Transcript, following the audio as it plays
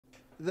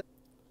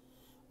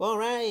All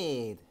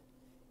right.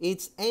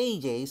 It's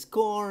AJ's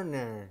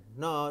corner.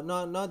 No,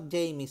 not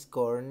Jamie's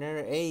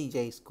corner.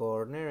 AJ's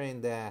corner,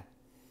 and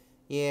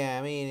yeah,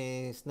 I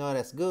mean it's not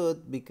as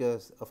good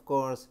because of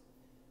course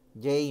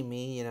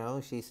Jamie,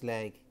 she's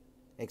like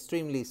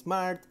extremely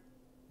smart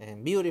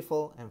and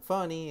beautiful and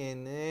funny,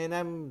 and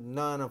I'm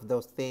none of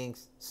those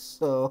things.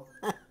 So,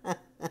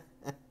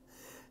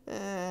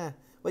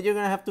 but you're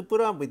gonna have to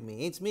put up with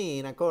me. It's me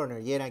in a corner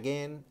yet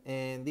again,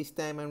 and this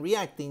time I'm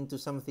reacting to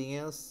something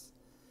else,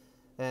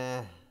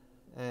 uh,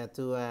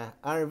 to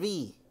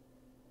RV,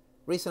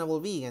 Reasonable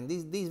Vegan.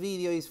 This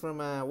video is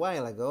from a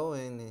while ago,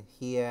 and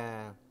he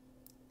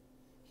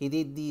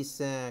did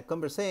this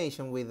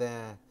conversation with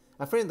a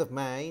friend of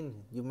mine.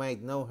 You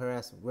might know her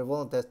as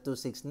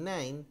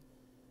Revoltas269.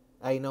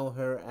 I know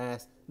her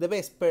as the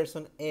best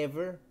person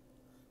ever,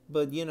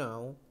 but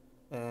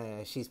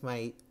she's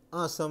my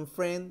awesome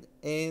friend,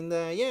 and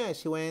yeah,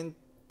 she went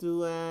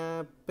to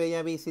pay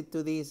a visit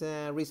to this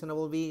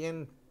Reasonable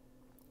Vegan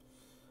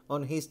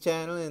on his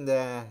channel, and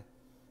yeah,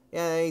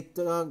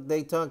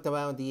 they talked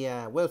about the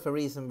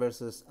welfarism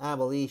versus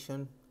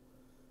abolition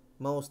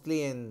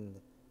mostly, and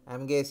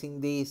I'm guessing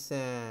this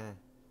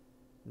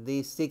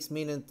 6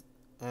 minute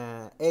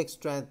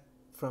extract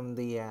from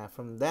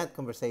that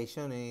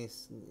conversation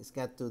is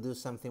got to do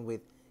something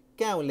with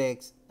cow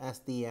legs, as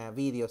the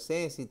video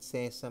says. It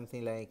says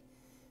something like,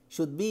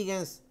 "Should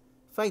vegans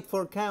fight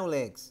for cow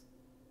legs?"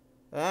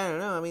 I don't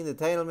know. I mean, the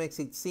title makes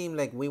it seem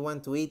like we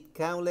want to eat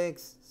cow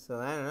legs, so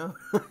I don't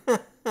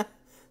know.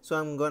 So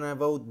I'm gonna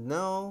vote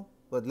no.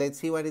 But let's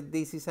see what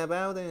this is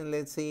about, and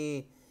let's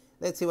see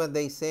what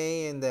they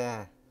say, and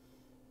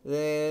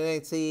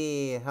let's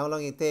see how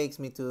long it takes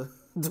me to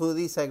to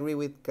disagree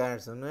with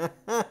Carson.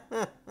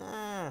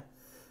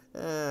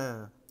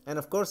 And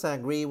of course, I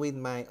agree with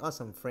my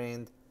awesome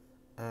friend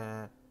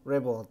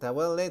Revolta.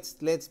 Well,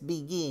 let's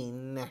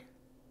begin.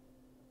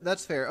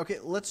 That's fair. Okay,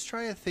 let's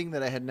try a thing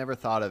that I had never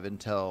thought of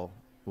until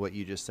what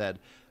you just said.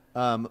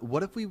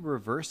 What if we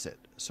reverse it?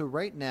 So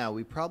right now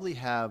we probably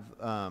have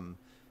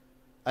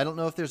I don't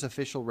know if there's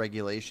official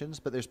regulations,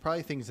 but there's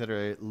probably things that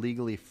are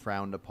legally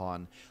frowned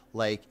upon.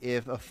 Like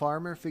if a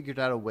farmer figured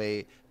out a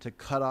way to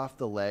cut off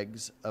the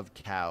legs of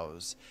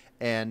cows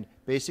and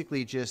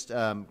basically just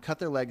cut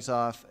their legs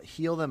off,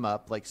 heal them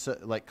up,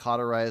 like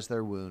cauterize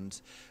their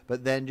wounds,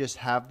 but then just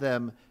have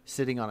them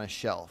sitting on a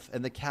shelf.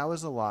 And the cow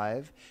is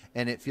alive,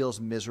 and it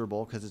feels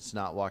miserable because it's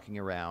not walking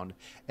around,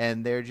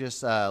 and they're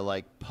just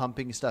like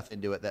pumping stuff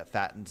into it that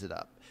fattens it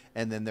up.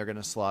 And then they're going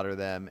to slaughter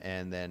them,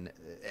 and then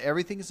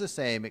everything is the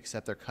same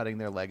except they're cutting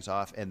their legs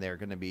off, and they're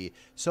going to be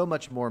so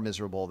much more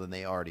miserable than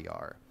they already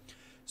are.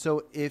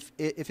 So if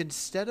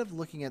instead of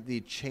looking at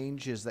the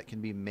changes that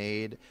can be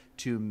made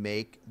to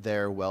make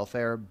their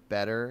welfare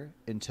better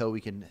until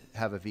we can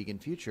have a vegan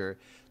future,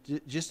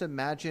 just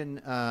imagine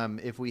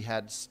if we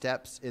had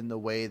steps in the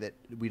way that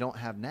we don't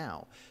have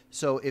now.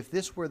 So if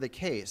this were the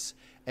case,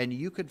 and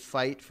you could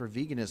fight for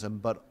veganism,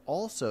 but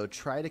also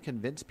try to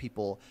convince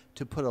people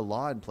to put a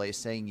law in place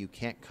saying you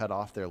can't cut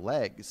off their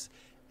legs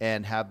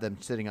and have them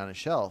sitting on a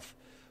shelf,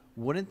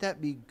 wouldn't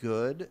that be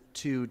good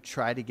to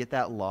try to get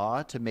that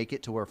law to make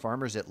it to where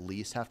farmers at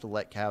least have to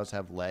let cows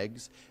have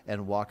legs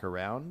and walk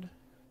around?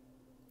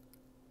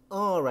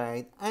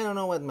 Alright, I don't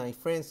know what my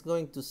friend's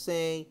going to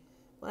say,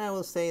 but I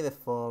will say the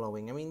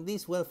following. I mean,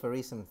 this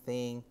welfarism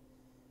thing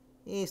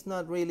is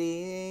not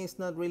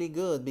really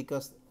good,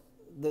 because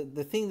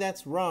the thing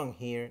that's wrong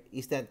here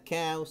is that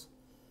cows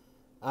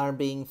are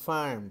being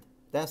farmed.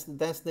 That's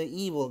the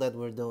evil that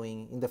we're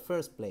doing in the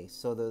first place.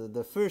 So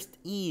the first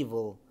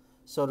evil,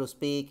 so to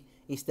speak,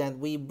 is that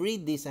we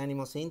breed these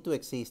animals into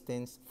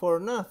existence for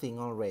nothing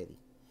already.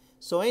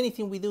 So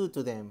anything we do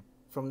to them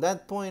from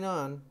that point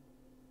on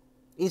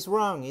is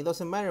wrong. It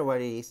doesn't matter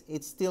what it is.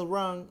 It's still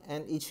wrong,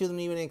 and it shouldn't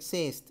even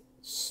exist.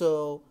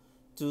 So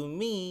to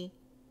me,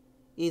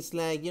 it's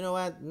like, you know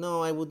what?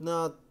 No, I would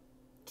not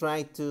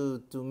try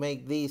to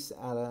make this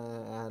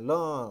a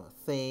law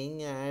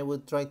thing. I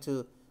would try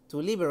to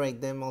liberate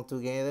them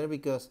altogether,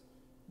 because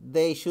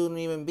they shouldn't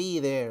even be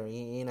there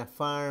in a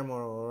farm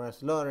or a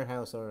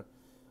slaughterhouse or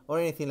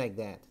anything like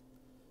that.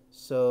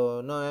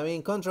 So no, I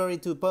mean, contrary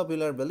to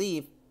popular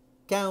belief,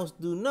 cows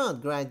do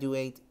not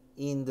graduate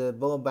in the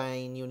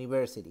bovine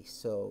university.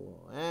 So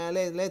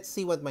let's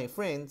see what my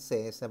friend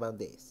says about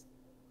this.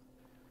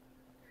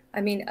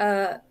 I mean,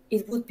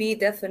 it would be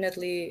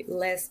definitely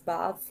less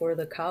bad for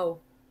the cow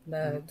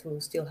to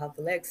still have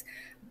the legs,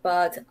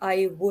 but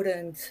I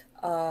wouldn't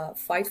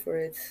fight for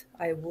it.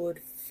 I would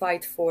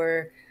fight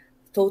for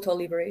total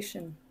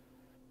liberation.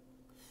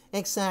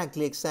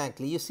 Exactly.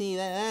 You see,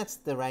 that's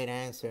the right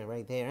answer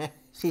right there.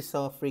 She's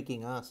so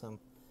freaking awesome.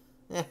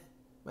 Man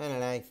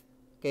alive.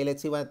 Okay,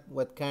 let's see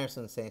what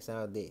Carson says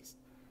about this.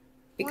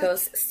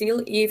 Because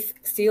still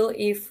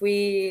if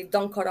we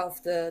don't cut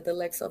off the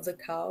legs of the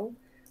cow,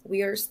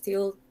 we are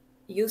still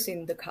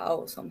using the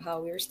cow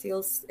somehow. We are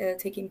still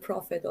taking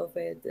profit of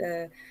it.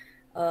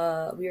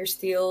 We are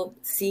still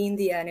seeing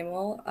the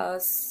animal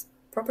as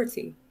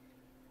property,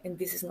 and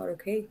this is not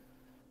okay.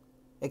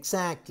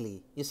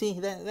 Exactly. You see,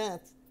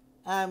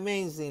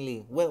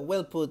 Amazingly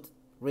well put.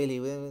 Really,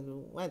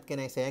 what can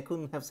I say? I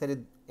couldn't have said it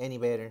any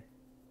better.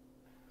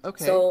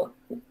 Okay. So,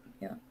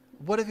 yeah.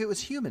 What if it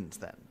was humans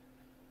then?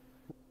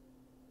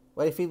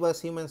 What if it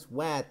was humans?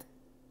 What?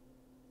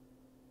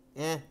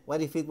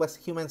 What if it was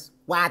humans?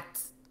 What?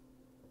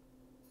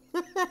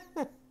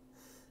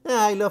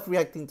 I love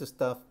reacting to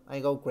stuff. I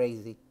go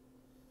crazy.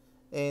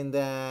 And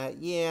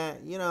yeah,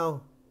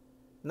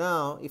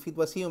 no, if it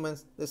was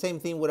humans, the same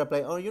thing would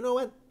apply. Or you know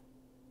what?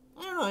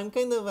 I don't know. I'm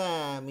kind of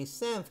a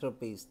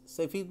misanthropist.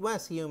 So if it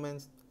was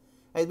humans,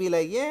 I'd be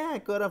like, yeah,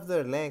 cut off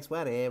their legs,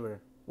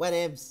 whatever,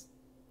 whatevs.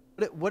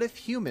 What if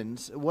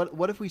humans?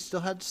 What if we still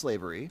had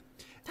slavery,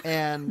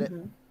 and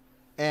Mm-hmm.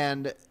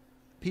 and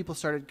people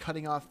started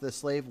cutting off the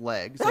slave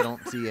legs? They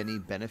don't see any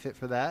benefit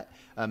for that.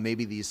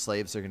 Maybe these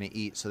slaves are going to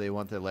eat, so they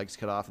want their legs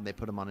cut off, and they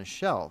put them on a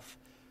shelf.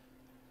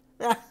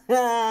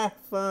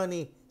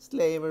 Funny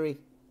slavery,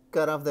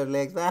 cut off their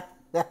legs.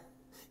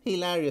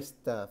 Hilarious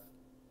stuff.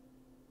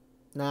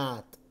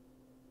 Not.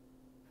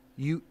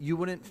 You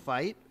wouldn't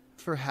fight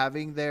for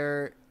having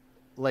their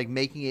like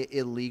making it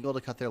illegal to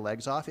cut their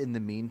legs off in the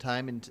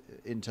meantime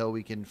until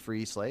we can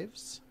free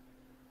slaves?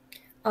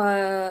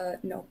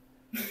 No.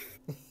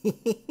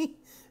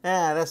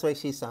 That's why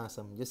she's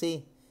awesome. You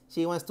see,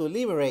 she wants to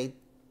liberate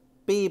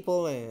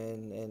people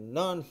and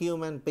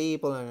non-human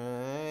people,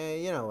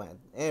 and you know what?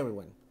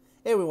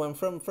 Everyone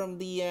from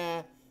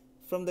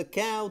the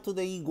cow to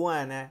the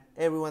iguana,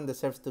 everyone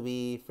deserves to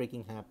be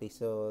freaking happy.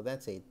 So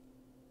that's it.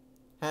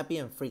 Happy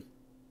and free.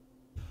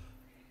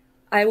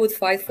 I would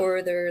fight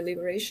for their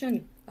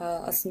liberation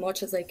as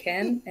much as I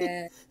can.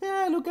 And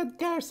Look at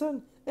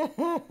Carson.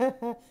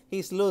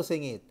 He's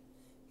losing it.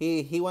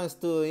 He wants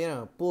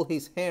to, pull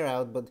his hair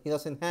out, but he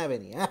doesn't have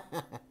any.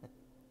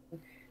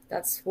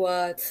 that's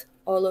what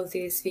all of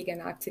these vegan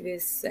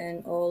activists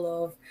and all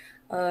of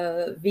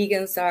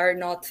vegans are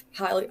not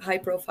high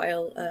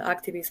profile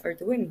activists are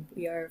doing.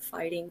 We are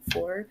fighting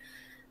for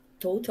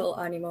total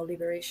animal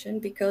liberation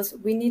because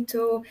we need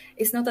to,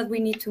 it's not that we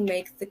need to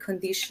make the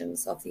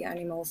conditions of the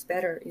animals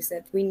better, is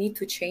that we need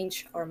to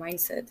change our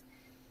mindset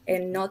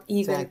and not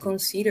even Exactly.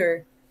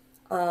 consider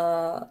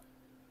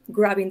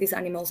grabbing these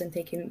animals and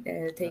take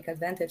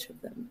advantage of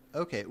them.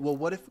 Okay, well,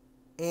 what if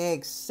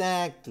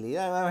Exactly.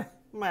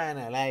 Man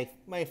alive.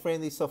 My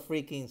friend is so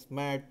freaking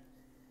smart.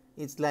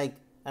 It's like,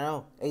 I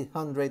don't know,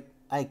 800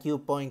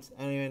 IQ points.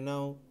 I don't even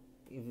know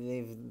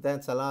if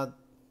that's a lot.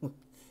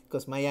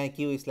 Because my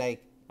IQ is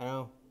like, I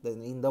don't know,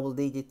 in double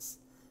digits.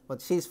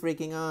 But she's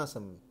freaking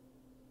awesome.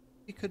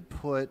 we could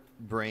put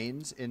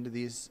brains into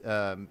these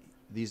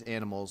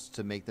animals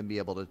to make them be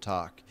able to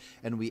talk,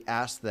 and we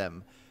ask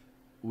them,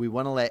 we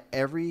want to let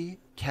every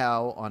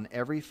cow on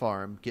every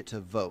farm get to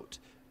vote.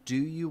 Do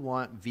you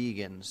want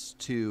vegans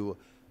to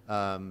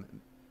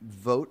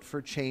vote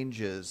for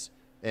changes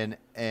and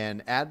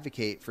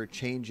advocate for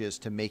changes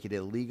to make it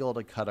illegal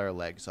to cut our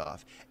legs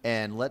off?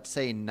 And let's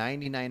say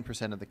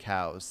 99% of the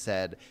cows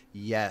said,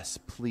 yes,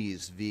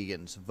 please,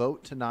 vegans,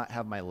 vote to not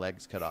have my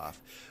legs cut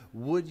off.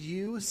 Would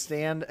you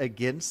stand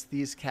against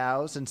these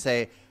cows and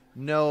say,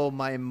 no,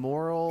 my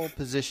moral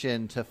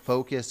position to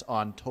focus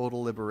on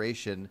total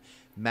liberation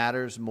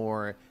matters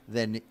more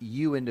than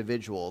you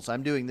individuals?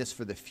 I'm doing this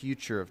for the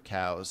future of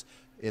cows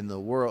in the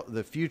world,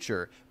 the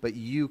future, but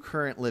you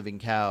current living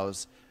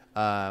cows,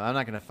 I'm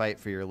not going to fight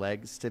for your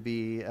legs to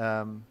be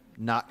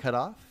not cut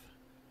off.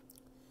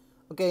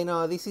 Okay,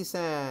 no, this is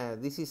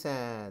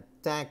a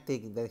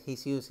tactic that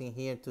he's using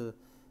here to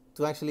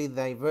actually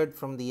divert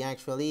from the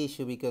actual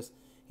issue, because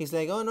he's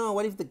like, oh no,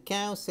 what if the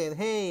cow said,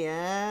 hey,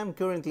 I'm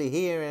currently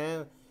here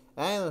and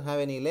I don't have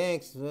any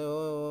legs,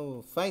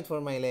 fight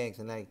for my legs,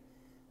 and like,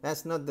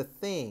 that's not the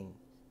thing.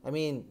 I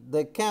mean,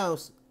 the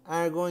cows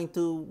are going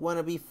to want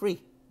to be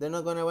free. They're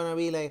not going to want to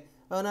be like,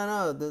 oh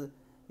no,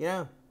 you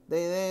know,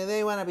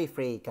 they want to be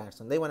free,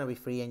 Carson. They want to be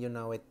free, and you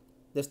know it.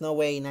 There's no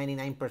way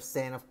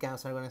 99% of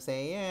cows are going to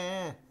say,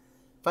 yeah,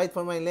 fight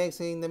for my legs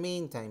in the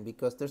meantime,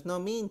 because there's no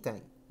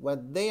meantime.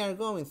 What they are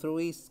going through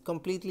is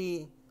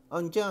completely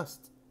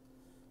unjust.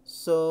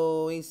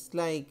 So it's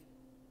like,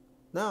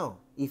 no,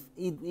 if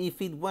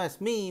it was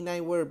me and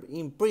I were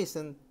in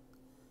prison,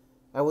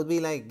 I would be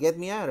like, get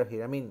me out of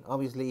here. I mean,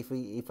 obviously,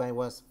 if I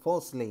was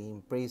falsely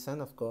in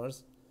prison, of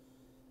course,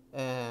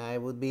 I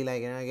would be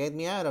like, get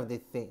me out of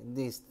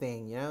this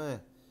thing,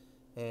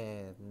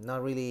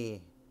 not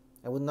really.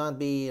 I would not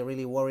be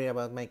really worried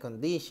about my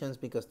conditions,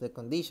 because the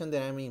condition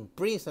that I'm in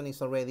prison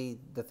is already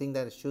the thing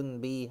that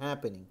shouldn't be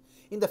happening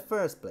in the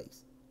first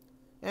place.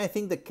 And I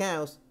think the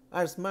cows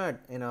are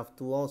smart enough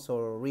to also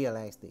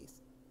realize this.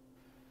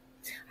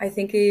 I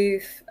think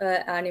if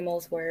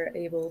animals were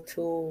able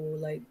to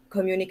like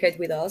communicate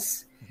with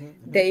us,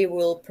 they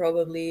will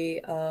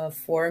probably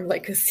form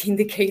like a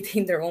syndicate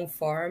in their own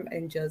farm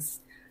and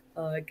just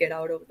get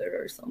out of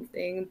there or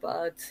something.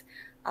 But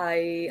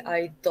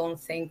I don't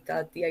think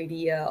that the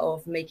idea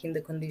of making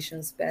the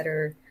conditions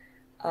better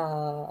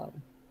uh,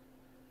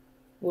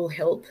 will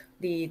help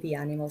the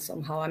animals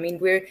somehow. I mean,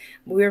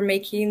 we're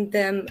making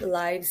them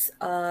lives,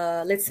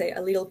 let's say,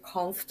 a little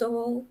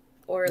comfortable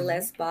or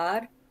less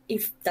bad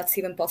if that's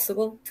even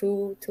possible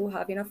to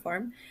have in a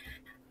farm.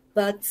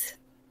 But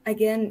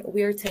again,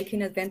 we are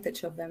taking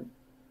advantage of them.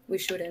 We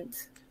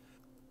shouldn't.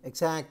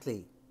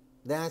 Exactly.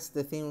 That's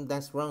the thing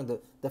that's wrong.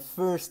 The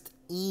first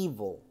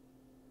evil.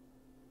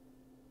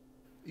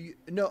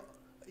 No,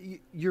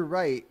 you're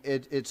right.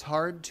 It's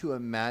hard to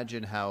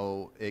imagine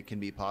how it can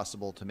be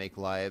possible to make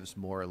lives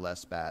more or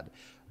less bad.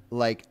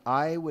 Like,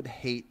 I would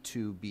hate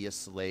to be a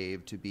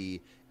slave, to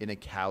be in a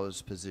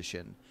cow's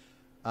position.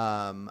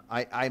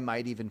 I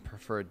might even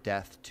prefer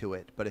death to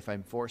it, but if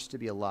I'm forced to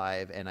be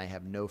alive and I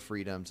have no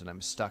freedoms and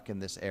I'm stuck in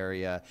this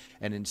area,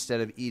 and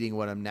instead of eating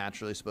what I'm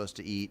naturally supposed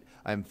to eat,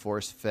 I'm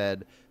force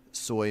fed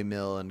soy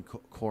meal and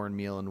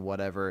cornmeal and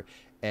whatever,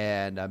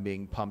 and I'm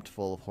being pumped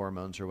full of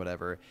hormones or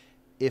whatever.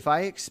 If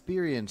I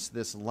experience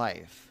this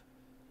life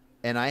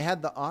and I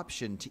had the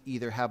option to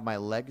either have my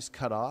legs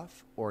cut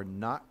off or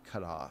not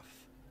cut off,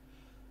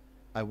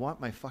 I want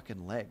my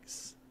fucking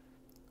legs.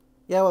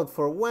 Yeah, but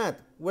for what?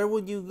 Where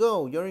would you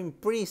go? You're in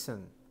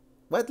prison.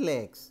 What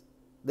legs?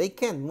 They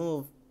can't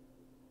move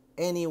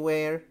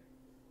anywhere,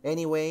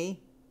 anyway.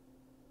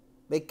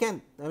 They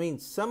can't. I mean,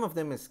 some of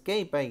them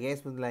escape, I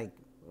guess, with like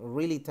a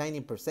really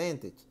tiny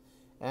percentage.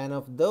 And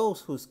of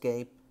those who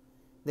escape,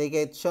 they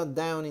get shot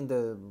down in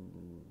the,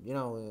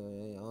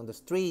 on the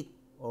street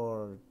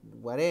or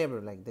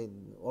whatever,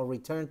 or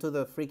return to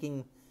the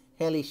freaking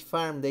hellish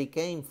farm they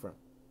came from.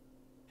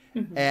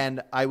 Mm-hmm.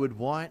 And I would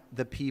want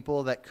the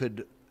people that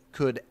could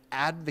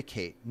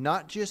advocate,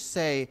 not just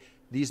say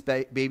these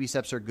baby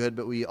steps are good,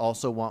 but we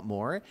also want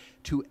more,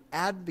 to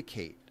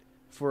advocate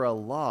for a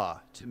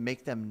law to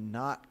make them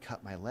not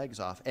cut my legs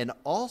off, and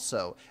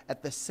also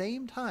at the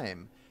same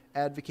time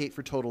advocate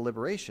for total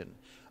liberation.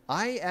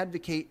 I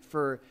advocate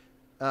for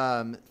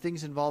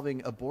things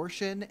involving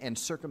abortion and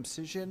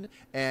circumcision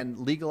and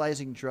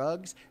legalizing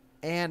drugs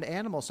and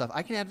animal stuff.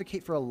 I can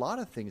advocate for a lot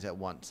of things at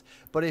once.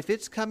 But if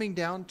it's coming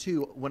down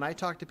to when I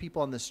talk to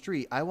people on the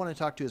street, I want to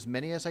talk to as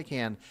many as I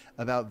can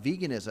about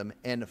veganism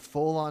and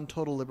full-on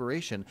total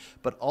liberation.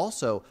 But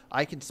also,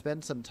 I can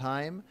spend some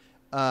time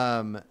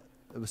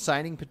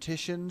signing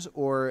petitions,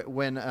 or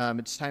when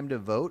it's time to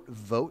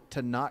vote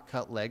to not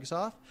cut legs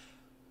off.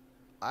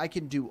 I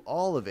can do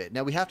all of it.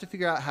 Now, we have to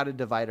figure out how to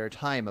divide our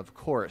time, of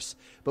course.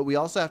 But we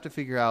also have to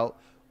figure out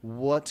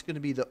what's going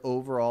to be the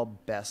overall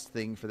best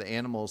thing for the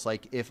animals.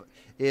 Like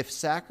if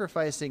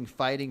sacrificing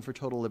fighting for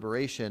total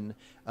liberation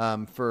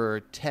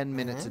for 10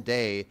 minutes a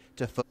day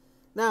to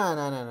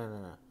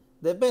No.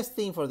 The best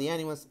thing for the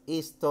animals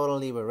is total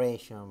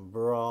liberation,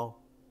 bro.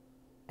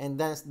 And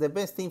that's the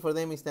best thing for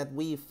them, is that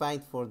we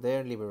fight for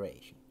their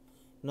liberation,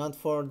 not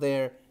for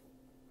their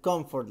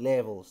comfort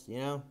levels,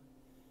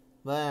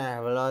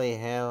 Bloody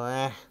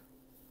hell.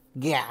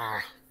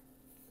 Yeah.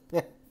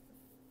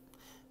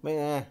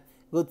 But,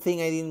 good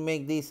thing I didn't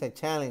make this a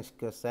challenge,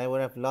 because I would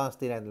have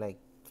lost it at like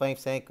 5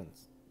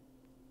 seconds.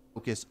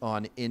 Focus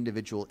on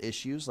individual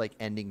issues like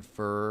ending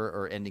fur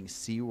or ending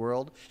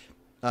SeaWorld.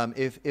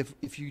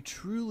 If you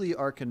truly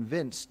are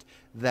convinced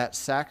that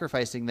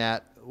sacrificing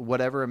that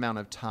whatever amount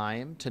of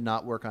time to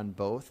not work on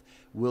both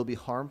will be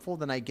harmful,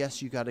 then I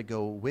guess you got to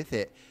go with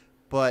it.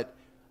 But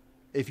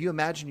if you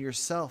imagine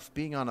yourself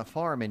being on a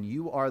farm and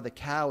you are the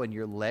cow and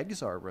your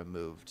legs are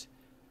removed.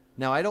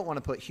 Now, I don't want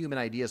to put human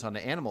ideas onto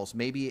animals.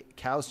 Maybe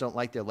cows don't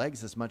like their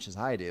legs as much as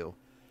I do.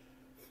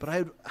 But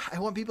I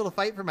want people to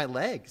fight for my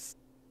legs.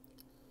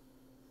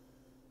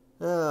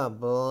 Oh,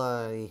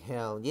 bloody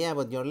hell. Yeah,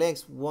 but your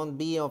legs won't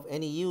be of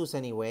any use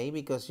anyway,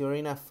 because you're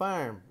in a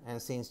farm.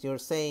 And since you're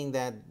saying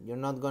that you're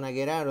not going to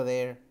get out of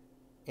there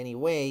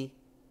anyway,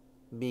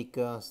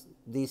 because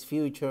this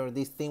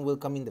thing will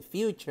come in the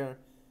future,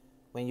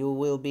 when you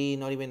will be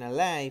not even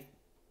alive,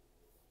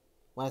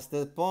 what's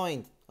the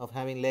point of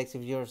having legs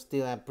if you're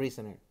still a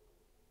prisoner?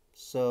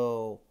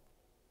 So,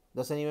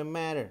 doesn't even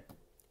matter.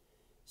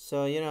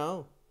 So,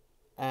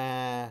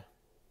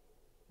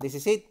 this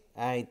is it.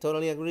 I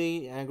totally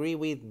agree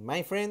with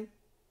my friend,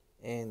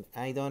 and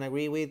I don't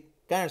agree with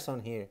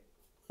Carson here.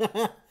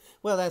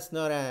 Well, that's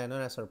not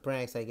a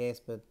surprise, I guess,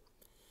 but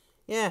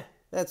yeah,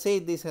 that's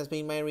it. This has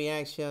been my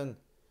reaction,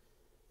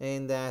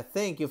 and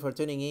thank you for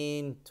tuning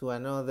in to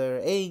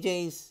another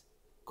AJ's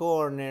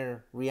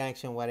Corner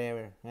reaction,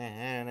 whatever.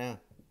 I don't know.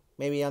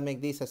 Maybe I'll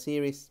make this a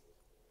series.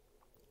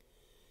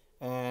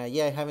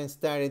 I haven't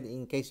started,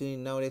 in case you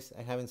didn't notice,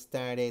 I haven't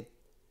started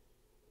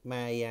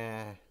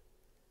my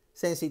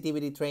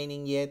sensitivity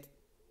training yet.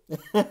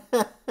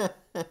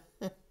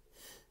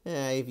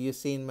 If you've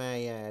seen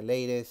my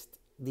latest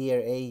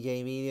Dear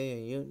AJ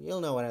video,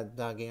 you'll know what I'm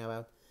talking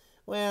about.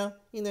 Well,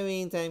 in the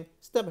meantime,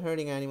 stop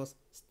hurting animals,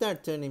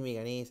 start turning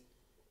veganese,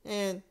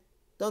 and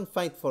don't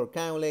fight for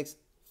cow legs,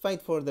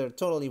 fight for their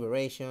total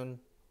liberation.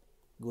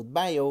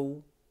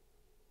 Goodbye-o.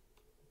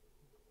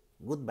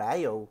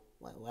 Goodbye-o.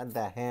 What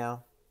the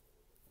hell?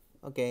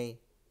 Okay,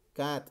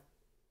 cut.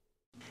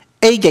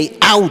 AJ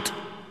out!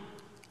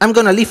 I'm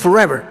gonna live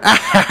forever.